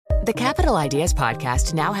The Capital Ideas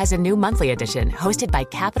Podcast now has a new monthly edition hosted by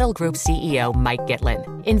Capital Group CEO Mike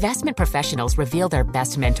Gitlin. Investment professionals reveal their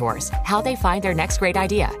best mentors, how they find their next great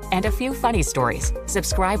idea, and a few funny stories.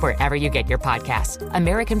 Subscribe wherever you get your podcasts.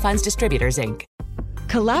 American Funds Distributors, Inc.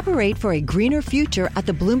 Collaborate for a greener future at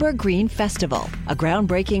the Bloomberg Green Festival, a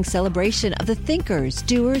groundbreaking celebration of the thinkers,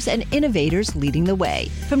 doers, and innovators leading the way.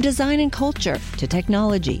 From design and culture to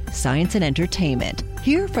technology, science, and entertainment.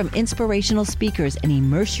 Hear from inspirational speakers and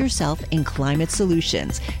immerse yourself in climate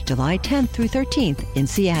solutions. July 10th through 13th in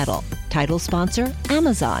Seattle. Title sponsor,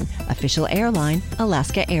 Amazon. Official airline,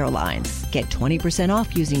 Alaska Airlines. Get 20%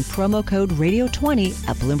 off using promo code radio20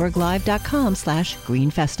 at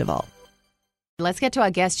bloomberglive.com/greenfestival. Let's get to our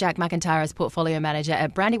guest, Jack McIntyre, as Portfolio Manager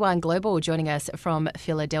at Brandywine Global, joining us from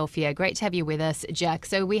Philadelphia. Great to have you with us, Jack.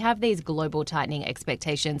 So we have these global tightening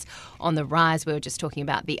expectations on the rise. We were just talking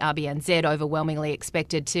about the RBNZ overwhelmingly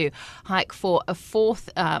expected to hike for a fourth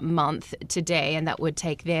month today, and that would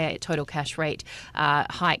take their total cash rate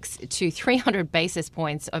hikes to 300 basis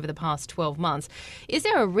points over the past 12 months. Is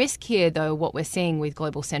there a risk here, though, what we're seeing with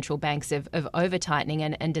global central banks of over-tightening,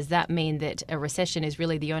 and does that mean that a recession is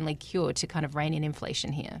really the only cure to kind of rein in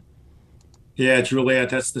inflation here? Yeah, Juliet,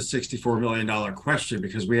 that's the $64 million question,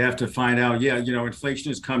 because we have to find out, inflation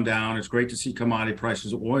has come down. It's great to see commodity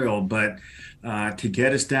prices, oil, but to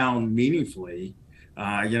get us down meaningfully,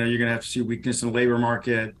 you're going to have to see weakness in the labor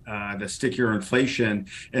market, the stickier inflation.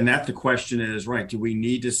 And that the question is, right, do we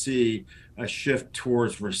need to see a shift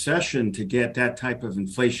towards recession to get that type of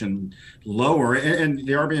inflation lower? And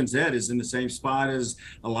the RBNZ is in the same spot as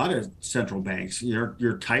a lot of central banks.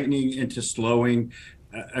 You're tightening into slowing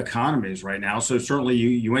economies right now. So certainly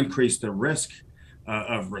you increase the risk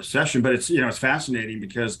of recession, but it's fascinating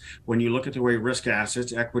because when you look at the way risk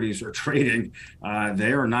assets, equities are trading,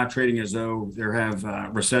 they are not trading as though they have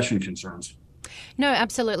recession concerns. No,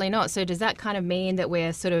 absolutely not. So does that kind of mean that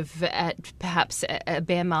we're sort of at perhaps a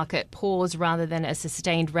bear market pause rather than a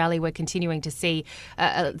sustained rally? We're continuing to see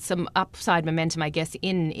some upside momentum, I guess,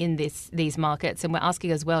 in these markets. And we're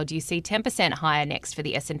asking as well, do you see 10% higher next for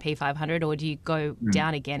the S&P 500, or do you go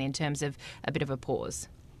down again in terms of a bit of a pause?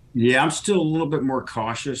 Yeah, I'm still a little bit more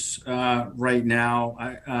cautious right now.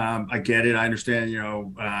 I get it. I understand,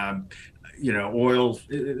 oil,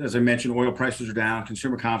 as I mentioned, oil prices are down,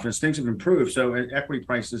 consumer confidence, things have improved. So equity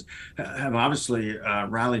prices have obviously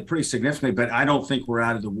rallied pretty significantly, but I don't think we're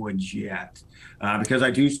out of the woods yet, because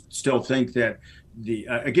I do still think that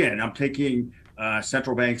again, I'm taking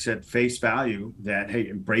central banks at face value that,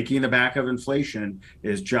 hey, breaking the back of inflation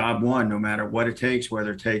is job one, no matter what it takes,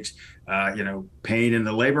 whether it takes, pain in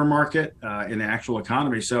the labor market, in the actual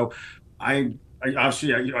economy. So I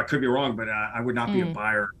obviously, I could be wrong, but I would not be a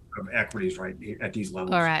buyer of equities right at these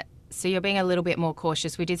levels. All right. So you're being a little bit more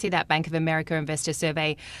cautious. We did see that Bank of America investor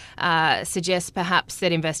survey suggests perhaps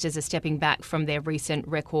that investors are stepping back from their recent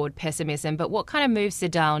record pessimism. But what kind of moves the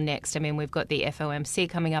dial next? I mean, we've got the FOMC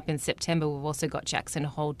coming up in September. We've also got Jackson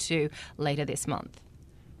Hole 2 later this month.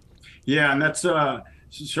 Yeah, and that's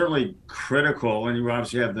certainly critical. And you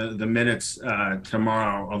obviously have the minutes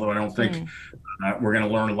tomorrow, although I don't think we're going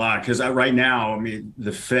to learn a lot, because right now, I mean,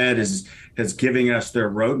 the Fed has giving us their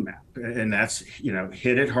roadmap, and that's,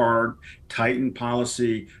 hit it hard, tighten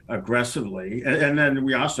policy aggressively. And then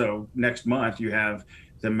we also, next month, you have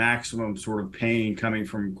the maximum sort of pain coming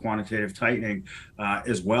from quantitative tightening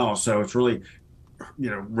as well. So it's really,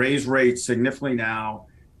 raise rates significantly now.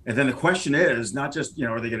 And then the question is not just,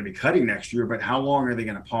 are they going to be cutting next year, but how long are they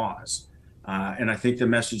going to pause? And I think the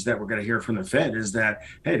message that we're going to hear from the Fed is that,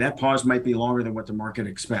 hey, that pause might be longer than what the market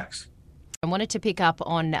expects. I wanted to pick up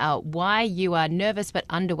on why you are nervous but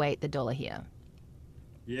underweight the dollar here.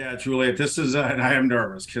 Yeah, Juliet, this is, and I am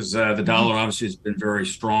nervous because the dollar obviously has been very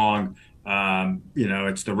strong.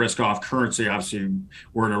 It's the risk-off currency. Obviously,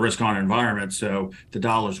 we're in a risk-on environment, so the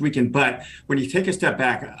dollar's weakened. But when you take a step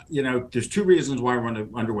back, there's two reasons why we're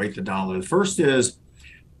underweight the dollar. The first is,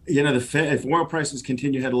 the Fed, if oil prices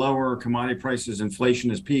continue to head lower, commodity prices, inflation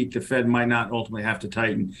has peaked, the Fed might not ultimately have to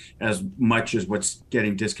tighten as much as what's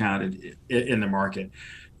getting discounted in the market.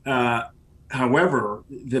 However,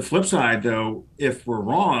 the flip side, though, if we're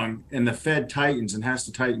wrong and the Fed tightens and has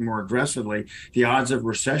to tighten more aggressively, the odds of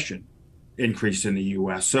recession increase in the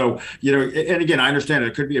U.S. So, and again, I understand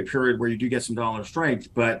it could be a period where you do get some dollar strength,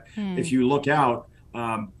 but if you look out,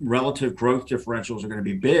 relative growth differentials are going to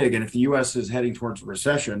be big. And if the U.S. is heading towards a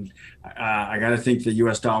recession, I got to think the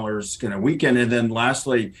U.S. dollar is going to weaken. And then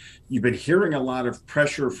lastly, you've been hearing a lot of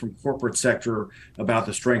pressure from corporate sector about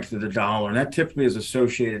the strength of the dollar. And that typically is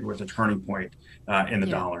associated with a turning point in the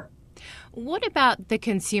dollar. What about the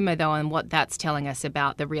consumer, though, and what that's telling us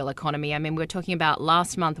about the real economy? I mean, we were talking about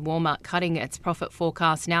last month Walmart cutting its profit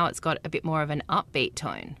forecast. Now it's got a bit more of an upbeat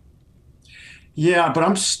tone. Yeah, but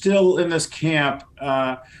I'm still in this camp.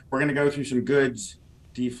 We're going to go through some goods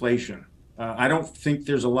deflation. I don't think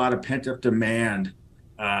there's a lot of pent-up demand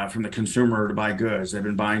from the consumer to buy goods. They've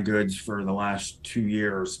been buying goods for the last 2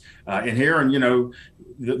 years. And here, and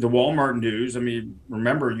the Walmart news, I mean,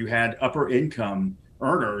 remember, you had upper income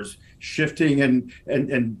earners shifting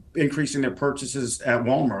and increasing their purchases at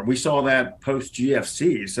Walmart. We saw that post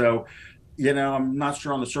GFC. So, I'm not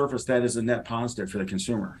sure on the surface that is a net positive for the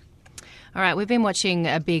consumer. All right, we've been watching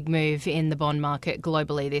a big move in the bond market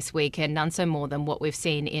globally this week, and none so more than what we've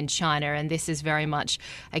seen in China. And this is very much,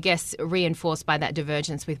 I guess, reinforced by that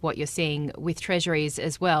divergence with what you're seeing with treasuries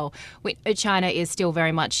as well. China is still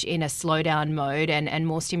very much in a slowdown mode, and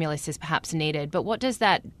more stimulus is perhaps needed. But what does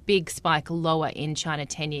that big spike lower in China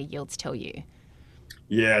 10-year yields tell you?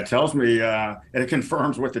 Yeah, it tells me, and it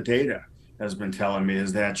confirms what the data has been telling me,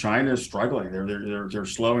 is that China is struggling. They're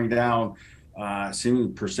slowing down.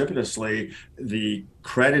 Seemingly precipitously. The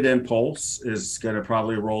credit impulse is going to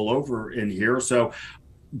probably roll over in here. So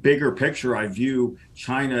bigger picture, I view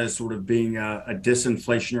China as sort of being a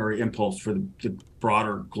disinflationary impulse for the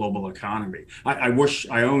broader global economy. I wish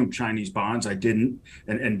I owned Chinese bonds. I didn't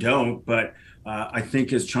and don't, but I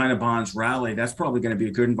think as China bonds rally, that's probably going to be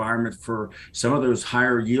a good environment for some of those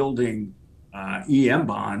higher yielding EM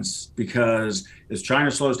bonds, because as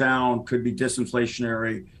China slows down, could be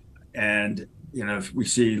disinflationary. And, if we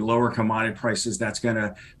see lower commodity prices, that's going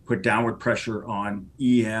to put downward pressure on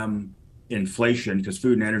EM inflation, because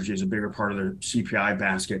food and energy is a bigger part of the CPI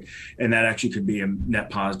basket. And that actually could be a net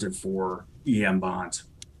positive for EM bonds.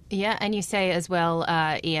 Yeah, and you say as well,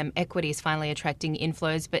 EM equities finally attracting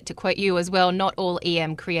inflows. But to quote you as well, not all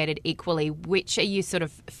EM created equally. Which are you sort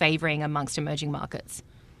of favouring amongst emerging markets?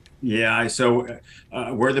 Yeah, so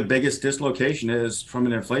where the biggest dislocation is from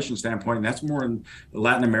an inflation standpoint, and that's more in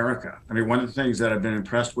Latin America. I mean, one of the things that I've been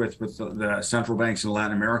impressed with the central banks in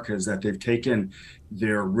Latin America is that they've taken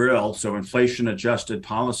their real, so inflation adjusted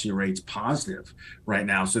policy rates positive right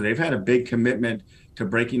now. So they've had a big commitment to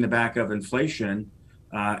breaking the back of inflation.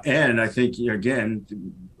 And I think, again,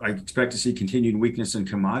 I expect to see continued weakness in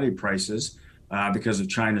commodity prices because of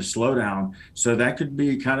China's slowdown. So that could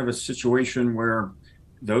be kind of a situation where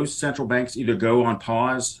those central banks either go on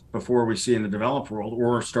pause before we see in the developed world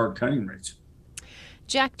or start cutting rates.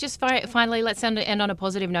 Jack, just finally, let's end on a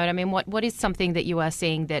positive note. I mean, what is something that you are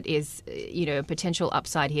seeing that is, a potential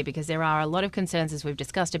upside here? Because there are a lot of concerns, as we've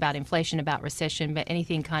discussed, about inflation, about recession, but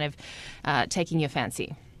anything kind of taking your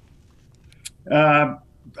fancy?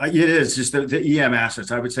 It is just the EM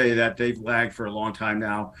assets. I would say that they've lagged for a long time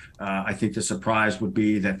now. I think the surprise would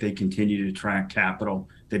be that they continue to attract capital.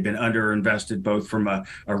 They've been underinvested both from a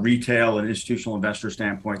retail and institutional investor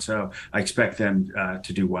standpoint. So I expect them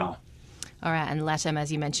to do well. All right. And LATAM,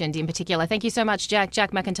 as you mentioned in particular. Thank you so much, Jack.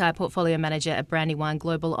 Jack McIntyre, Portfolio Manager at Brandywine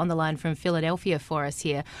Global, on the line from Philadelphia for us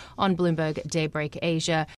here on Bloomberg Daybreak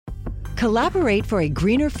Asia. Collaborate for a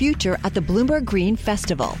greener future at the Bloomberg Green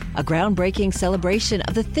Festival, a groundbreaking celebration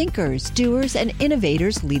of the thinkers, doers, and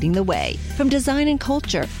innovators leading the way. From design and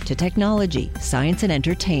culture to technology, science, and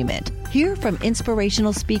entertainment. Hear from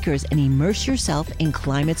inspirational speakers and immerse yourself in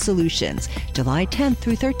climate solutions. July 10th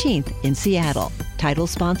through 13th in Seattle. Title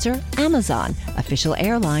sponsor, Amazon. Official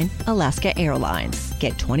airline, Alaska Airlines.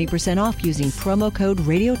 Get 20% off using promo code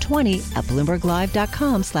radio20 at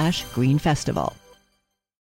BloombergLive.com/Green Festival.